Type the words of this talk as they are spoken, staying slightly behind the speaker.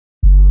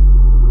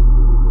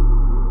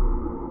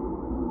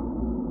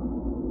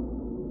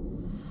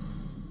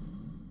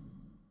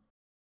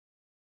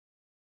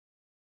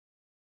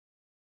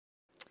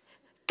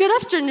Good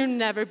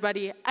afternoon,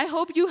 everybody. I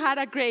hope you had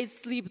a great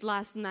sleep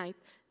last night.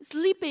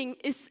 Sleeping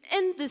is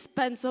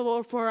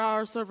indispensable for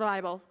our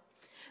survival.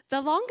 The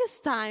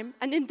longest time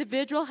an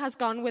individual has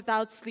gone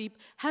without sleep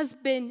has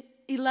been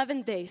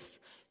 11 days,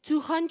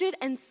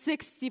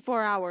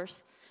 264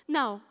 hours.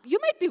 Now, you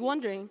might be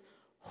wondering,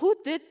 who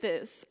did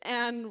this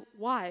and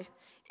why?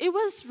 It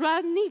was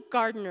Rodney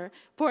Gardner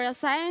for a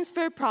science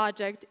fair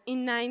project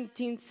in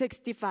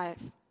 1965.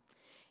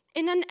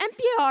 In an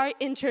NPR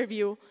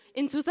interview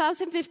in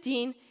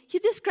 2015, he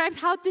described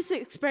how this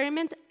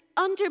experiment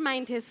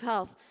undermined his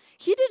health.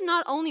 He did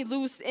not only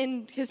lose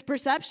in his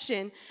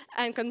perception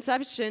and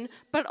conception,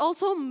 but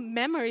also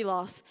memory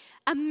loss.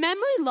 A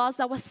memory loss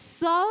that was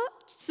so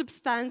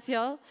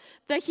substantial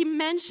that he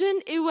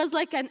mentioned it was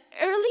like an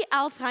early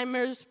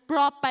Alzheimer's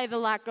brought by the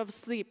lack of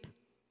sleep.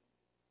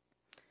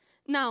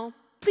 Now,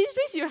 please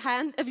raise your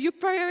hand if you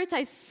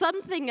prioritize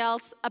something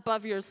else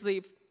above your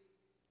sleep.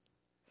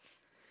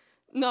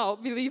 No,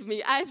 believe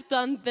me, I've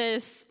done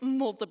this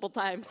multiple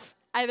times.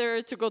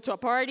 Either to go to a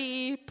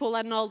party, pull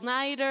an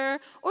all-nighter,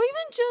 or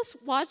even just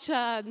watch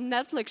a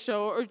Netflix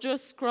show or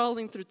just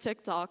scrolling through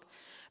TikTok.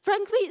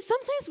 Frankly,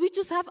 sometimes we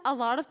just have a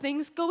lot of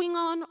things going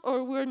on,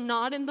 or we're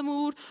not in the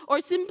mood,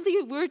 or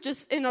simply we're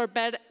just in our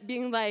bed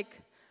being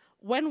like,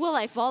 when will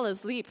I fall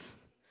asleep?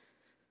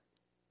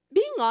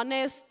 Being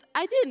honest,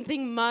 I didn't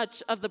think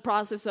much of the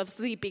process of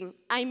sleeping.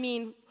 I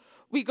mean,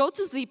 we go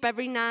to sleep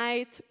every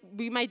night,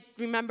 we might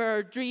remember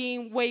our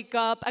dream, wake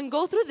up, and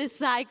go through this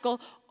cycle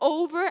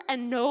over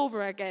and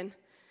over again.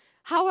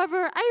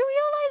 However, I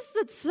realized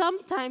that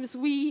sometimes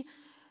we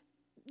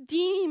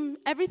deem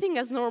everything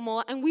as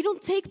normal and we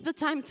don't take the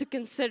time to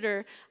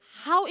consider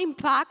how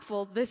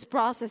impactful these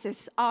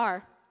processes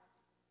are.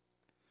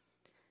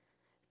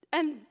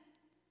 And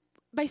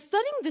by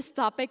studying this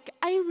topic,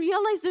 I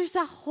realized there's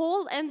a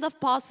whole end of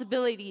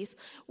possibilities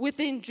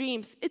within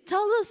dreams. It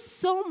tells us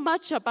so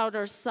much about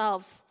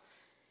ourselves.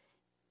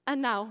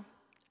 And now,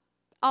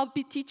 I'll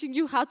be teaching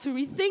you how to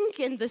rethink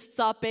in this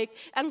topic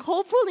and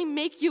hopefully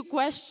make you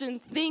question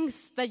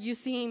things that you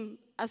seem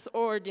as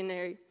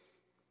ordinary.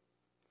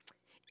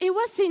 It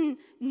was in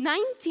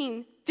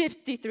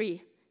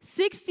 1953,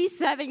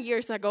 67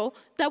 years ago,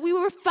 that we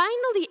were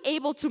finally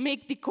able to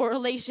make the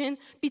correlation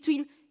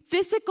between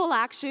physical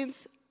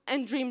actions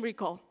and dream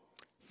recall.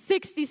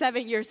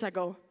 67 years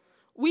ago.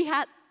 We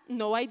had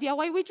no idea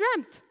why we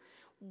dreamt.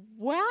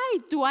 Why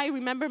do I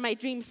remember my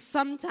dreams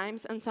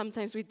sometimes and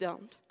sometimes we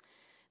don't?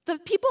 The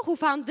people who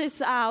found this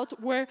out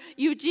were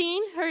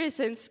Eugene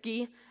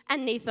Herisinski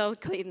and Nathan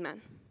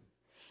Kleitman.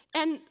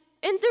 And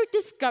in their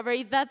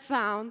discovery that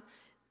found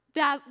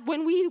that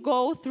when we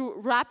go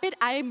through rapid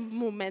eye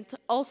movement,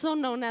 also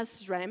known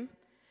as REM,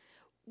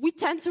 we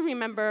tend to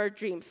remember our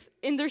dreams.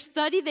 In their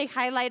study, they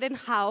highlighted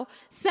how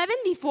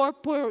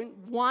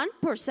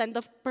 74.1%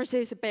 of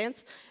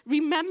participants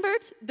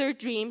remembered their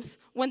dreams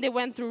when they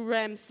went through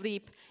REM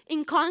sleep,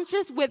 in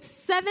contrast with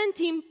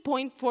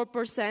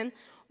 17.4%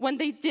 when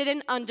they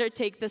didn't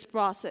undertake this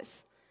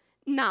process.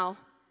 Now,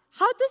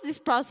 how does this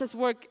process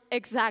work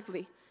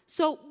exactly?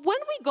 So when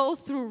we go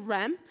through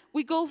REM,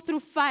 we go through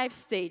 5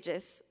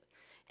 stages.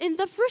 In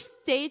the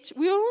first stage,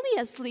 we're only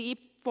asleep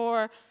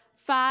for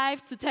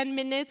 5 to 10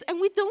 minutes,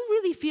 and we don't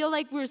really feel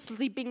like we're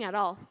sleeping at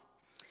all.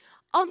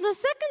 On the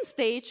second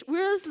stage,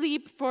 we're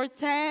asleep for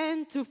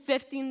 10 to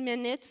 15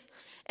 minutes,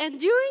 and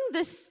during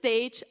this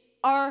stage,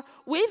 our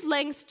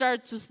wavelengths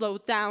start to slow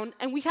down,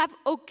 and we have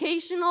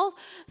occasional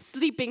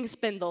sleeping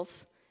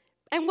spindles.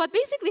 And what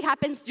basically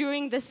happens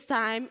during this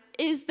time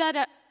is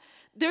that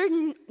there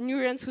are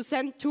neurons who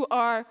send to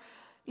our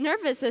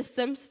nervous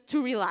systems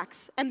to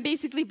relax and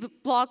basically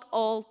block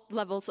all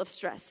levels of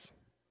stress.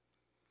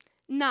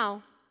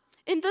 Now,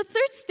 in the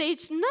third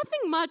stage,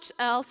 nothing much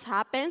else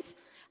happens.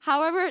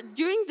 However,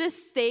 during this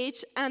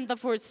stage and the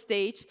fourth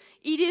stage,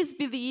 it is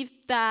believed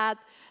that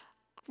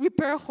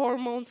repair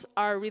hormones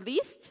are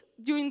released.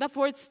 During the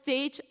fourth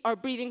stage, our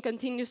breathing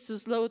continues to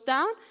slow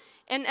down,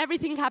 and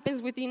everything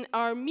happens within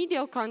our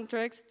medial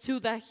cortex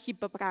to the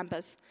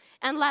hippocampus.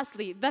 And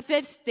lastly, the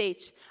fifth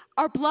stage,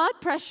 our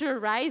blood pressure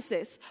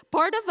rises.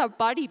 Part of our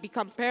body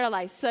becomes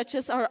paralyzed, such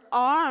as our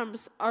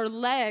arms, our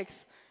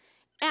legs,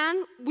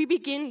 and we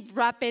begin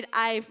rapid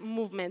eye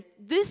movement.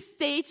 This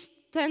stage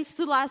tends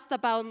to last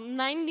about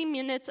 90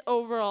 minutes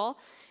overall,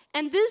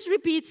 and this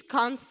repeats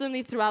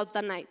constantly throughout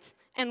the night.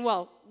 And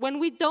well, when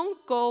we don't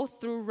go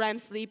through REM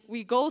sleep,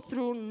 we go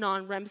through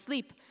non-REM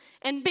sleep.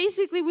 And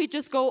basically, we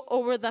just go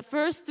over the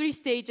first 3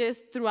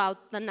 stages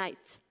throughout the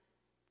night.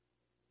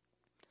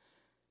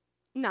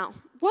 Now,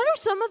 what are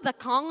some of the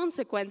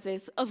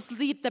consequences of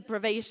sleep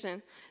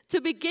deprivation? To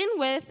begin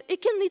with,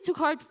 it can lead to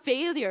heart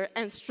failure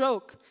and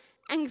stroke,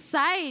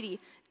 anxiety,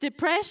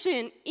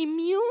 depression,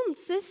 immune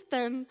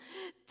system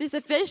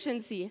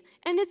deficiency,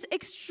 and it's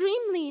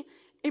extremely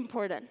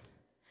important.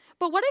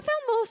 But what I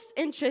found most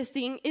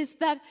interesting is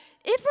that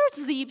if our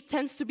sleep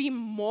tends to be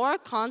more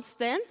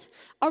constant,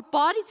 our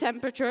body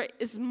temperature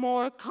is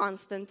more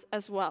constant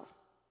as well.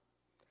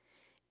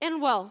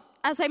 And well,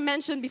 as I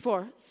mentioned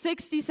before,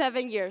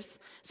 67 years.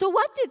 So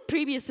what did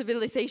previous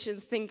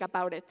civilizations think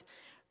about it?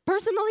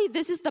 Personally,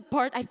 this is the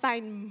part I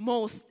find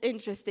most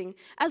interesting,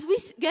 as we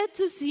get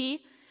to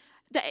see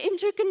the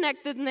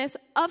interconnectedness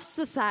of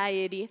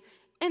society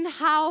and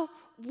how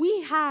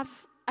we have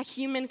a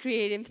human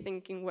creative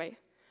thinking way.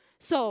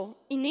 So,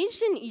 in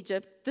ancient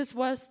Egypt, this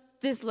was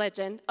this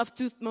legend of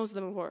Thutmose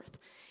the Fourth,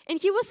 and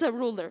he was a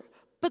ruler.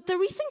 But the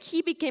reason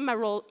he became a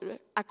ruler,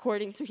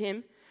 according to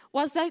him,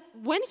 was that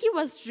when he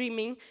was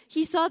dreaming,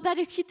 he saw that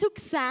if he took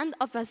sand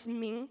of a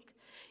mink,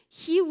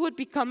 he would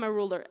become a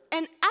ruler.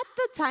 And at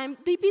the time,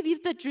 they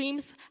believed that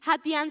dreams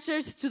had the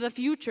answers to the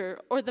future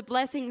or the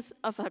blessings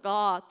of the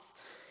gods.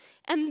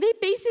 And they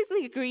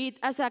basically agreed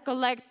as a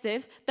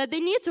collective that they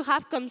needed to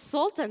have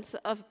consultants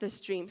of these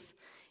dreams.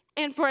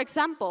 And for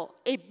example,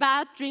 a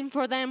bad dream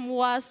for them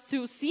was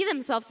to see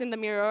themselves in the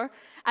mirror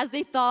as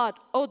they thought,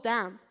 oh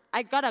damn,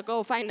 I gotta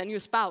go find a new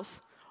spouse.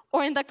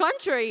 Or in the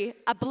contrary,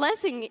 a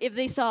blessing if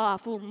they saw a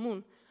full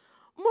moon.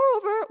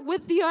 Moreover,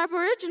 with the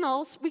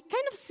Aboriginals, we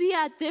kind of see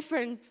a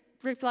different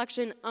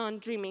reflection on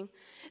dreaming.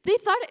 They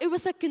thought it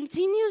was a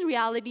continuous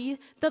reality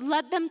that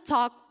let them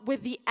talk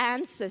with the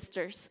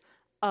ancestors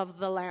of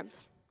the land.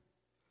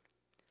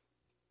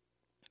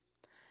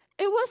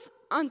 It was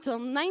until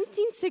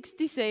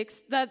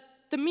 1966 that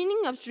The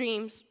Meaning of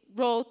Dreams,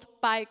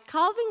 wrote by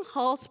Calvin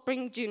Hall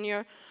Spring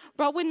Jr.,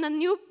 brought in a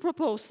new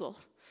proposal.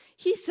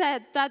 He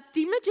said that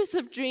the images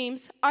of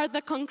dreams are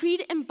the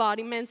concrete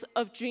embodiments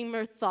of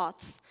dreamer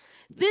thoughts.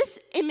 These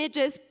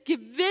images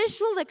give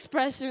visual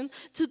expression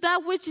to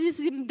that which is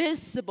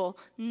invisible,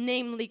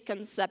 namely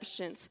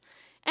conceptions.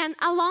 And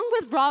along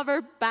with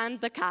Robert Van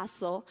de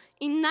Castle,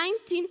 in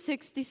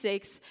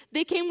 1966,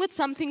 they came with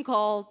something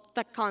called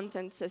the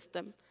content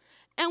system.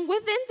 And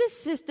within this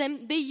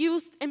system, they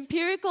used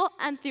empirical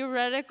and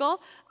theoretical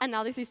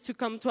analysis to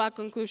come to a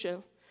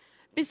conclusion.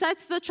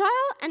 Besides the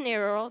trial and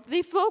error,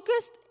 they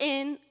focused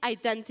in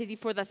identity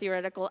for the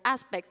theoretical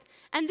aspect.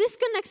 And this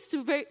connects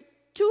to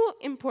two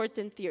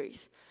important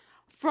theories,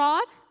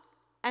 Freud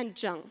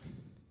and Jung.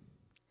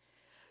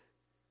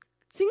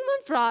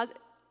 Sigmund Freud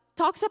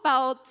talks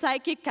about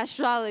psychic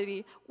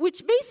causality,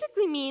 which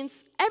basically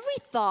means every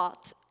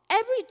thought,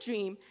 every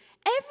dream,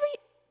 every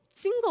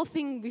single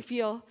thing we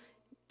feel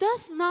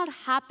does not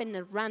happen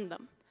at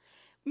random.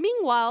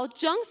 Meanwhile,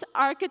 Jung's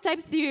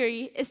archetype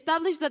theory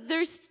established that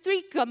there's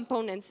three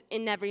components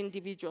in every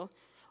individual.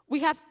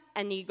 We have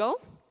an ego,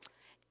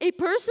 a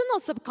personal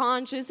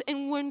subconscious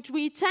in which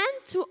we tend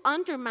to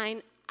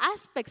undermine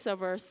aspects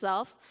of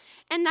ourselves,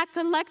 and a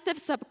collective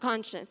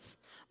subconscious.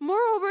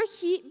 Moreover,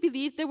 he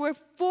believed there were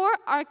four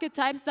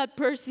archetypes that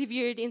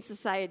persevered in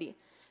society.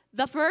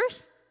 The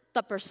first,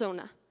 the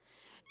persona.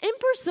 In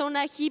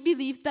persona, he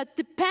believed that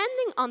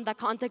depending on the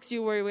context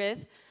you were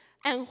with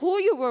and who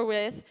you were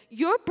with,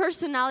 your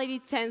personality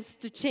tends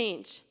to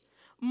change.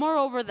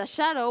 Moreover, the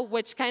shadow,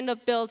 which kind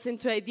of builds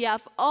into the idea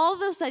of all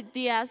those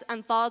ideas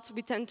and thoughts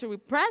we tend to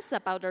repress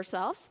about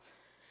ourselves.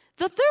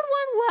 The third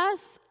one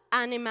was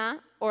anima,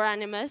 or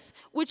animus,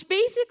 which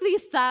basically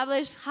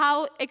established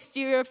how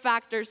exterior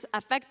factors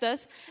affect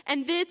us,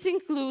 and this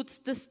includes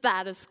the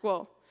status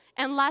quo.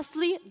 And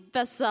lastly,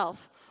 the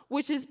self,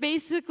 which is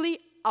basically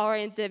our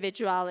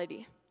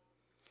individuality.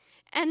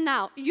 And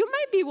now, you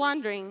might be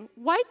wondering,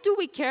 why do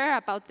we care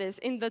about this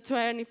in the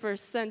 21st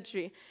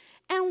century?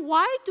 And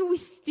why do we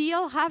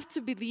still have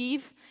to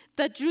believe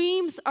that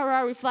dreams are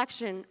a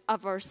reflection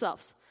of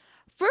ourselves?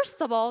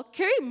 First of all,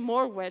 Carey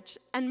Morwich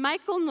and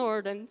Michael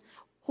Norton,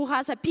 who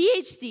has a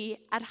PhD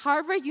at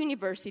Harvard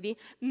University,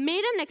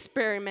 made an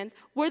experiment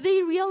where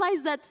they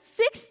realized that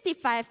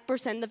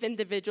 65% of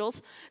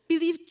individuals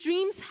believe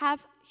dreams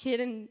have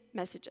hidden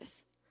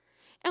messages.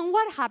 And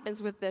what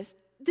happens with this?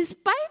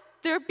 Despite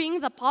there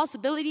being the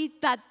possibility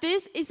that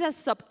this is a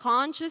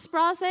subconscious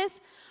process,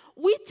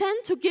 we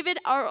tend to give it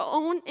our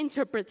own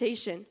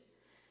interpretation.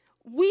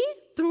 We,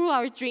 through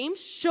our dreams,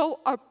 show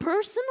our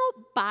personal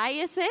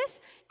biases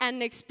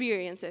and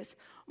experiences.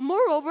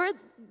 Moreover,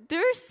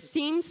 there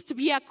seems to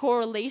be a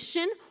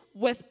correlation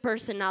with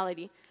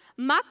personality.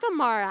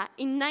 McNamara,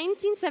 in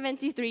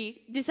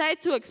 1973,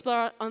 decided to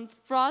explore on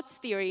Freud's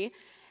theory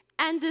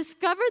and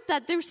discovered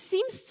that there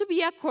seems to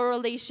be a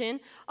correlation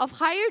of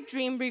higher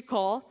dream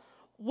recall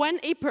when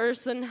a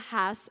person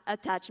has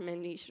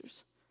attachment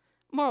issues.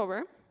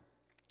 Moreover,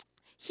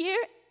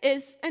 here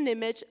is an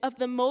image of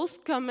the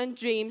most common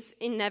dreams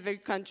in every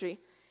country.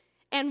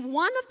 And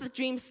one of the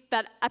dreams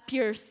that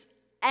appears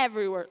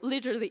everywhere,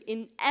 literally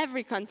in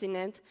every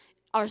continent,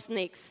 are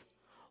snakes.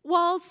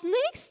 While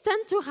snakes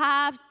tend to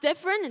have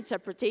different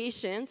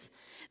interpretations,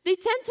 they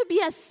tend to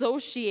be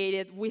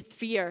associated with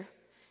fear.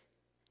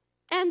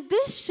 And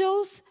this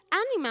shows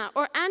anima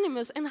or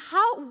animus and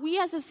how we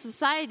as a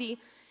society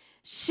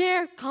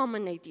share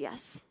common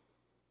ideas.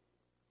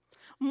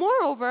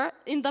 Moreover,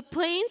 in the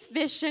Plains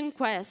Vision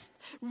Quest,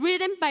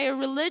 written by a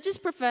religious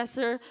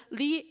professor,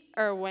 Lee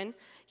Irwin,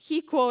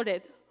 he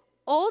quoted,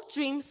 "All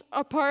dreams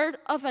are part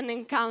of an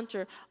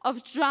encounter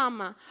of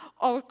drama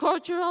or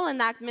cultural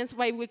enactments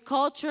by which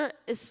culture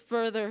is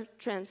further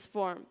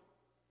transformed."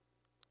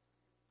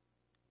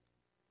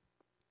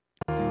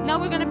 Now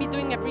we're going to be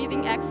doing a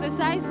breathing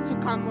exercise to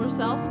calm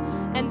ourselves,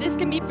 and this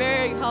can be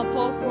very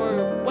helpful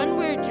for when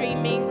we're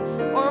dreaming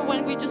or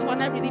when we just want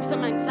to relieve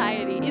some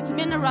anxiety. It's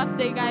been a rough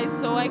day, guys,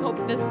 so I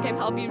hope this can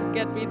help you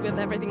get rid with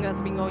everything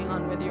that's been going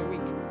on with your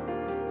week.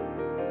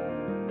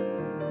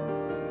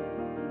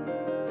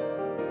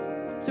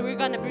 So we're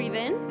going to breathe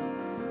in.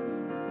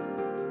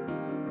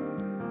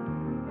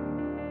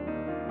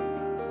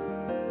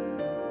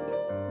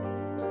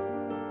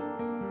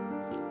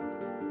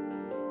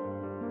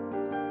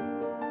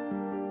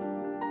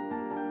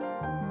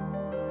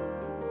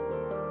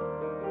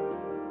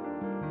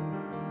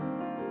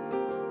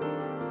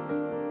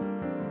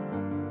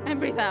 And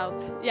breathe out.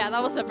 Yeah,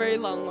 that was a very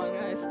long one,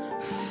 guys.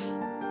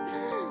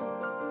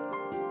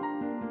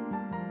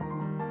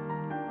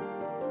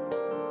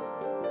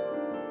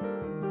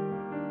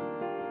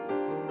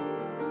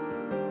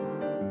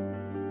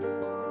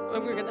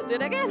 And we're gonna do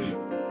it again.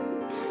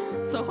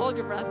 So hold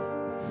your breath.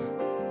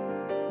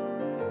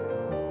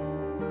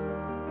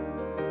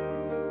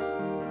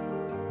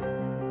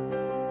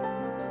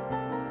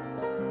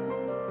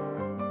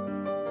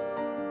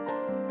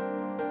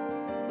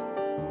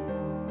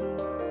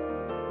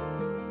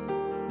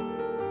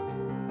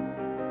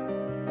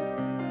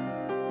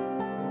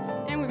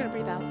 And we're gonna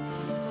breathe out.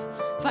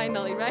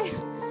 Finally, right?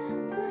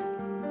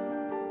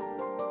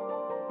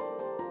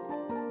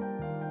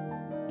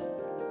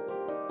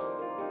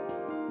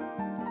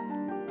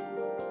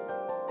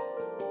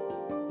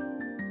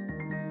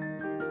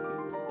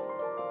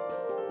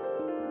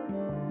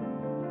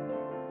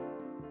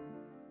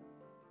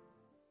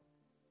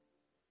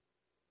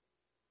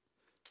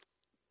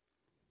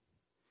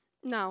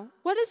 Now,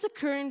 what is the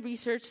current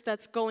research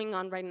that's going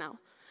on right now?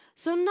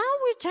 So now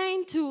we're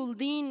trying to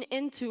lean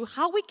into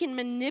how we can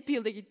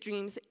manipulate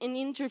dreams and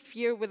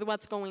interfere with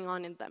what's going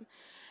on in them.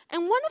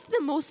 And one of the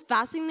most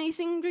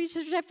fascinating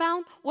research I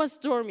found was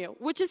Dormio,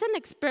 which is an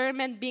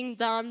experiment being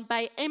done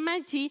by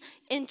MIT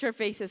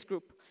Interfaces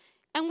Group.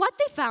 And what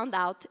they found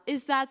out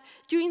is that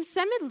during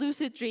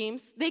semi-lucid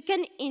dreams, they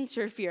can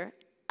interfere.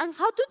 And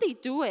how do they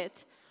do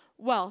it?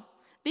 Well,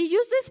 they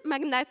use this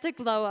magnetic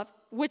glove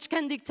which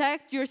can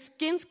detect your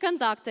skin's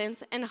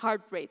conductance and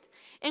heart rate.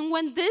 And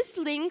when this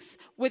links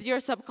with your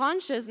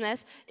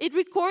subconsciousness, it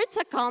records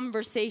a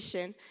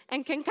conversation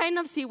and can kind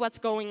of see what's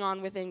going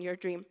on within your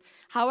dream.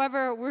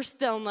 However, we're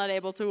still not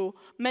able to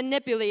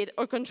manipulate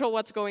or control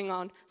what's going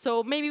on.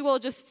 So maybe we'll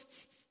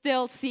just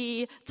still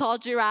see tall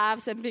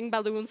giraffes and pink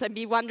balloons and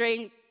be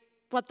wondering,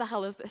 what the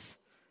hell is this?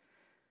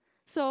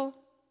 So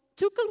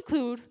to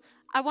conclude,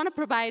 I want to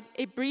provide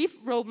a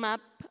brief roadmap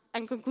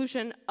and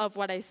conclusion of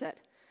what I said.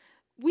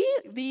 We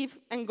live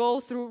and go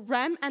through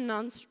REM and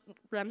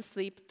non-REM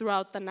sleep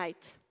throughout the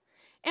night.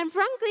 And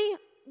frankly,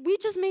 we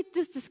just made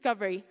this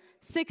discovery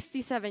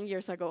 67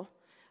 years ago.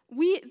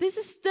 This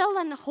is still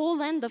a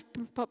whole end of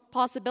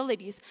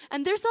possibilities,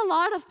 and there's a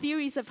lot of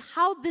theories of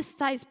how this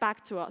ties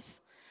back to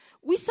us.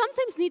 We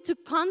sometimes need to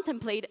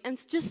contemplate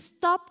and just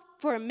stop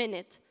for a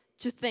minute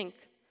to think.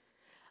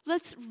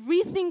 Let's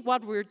rethink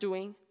what we're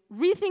doing,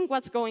 rethink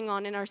what's going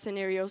on in our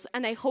scenarios,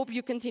 and I hope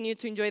you continue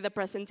to enjoy the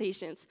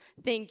presentations.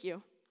 Thank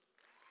you.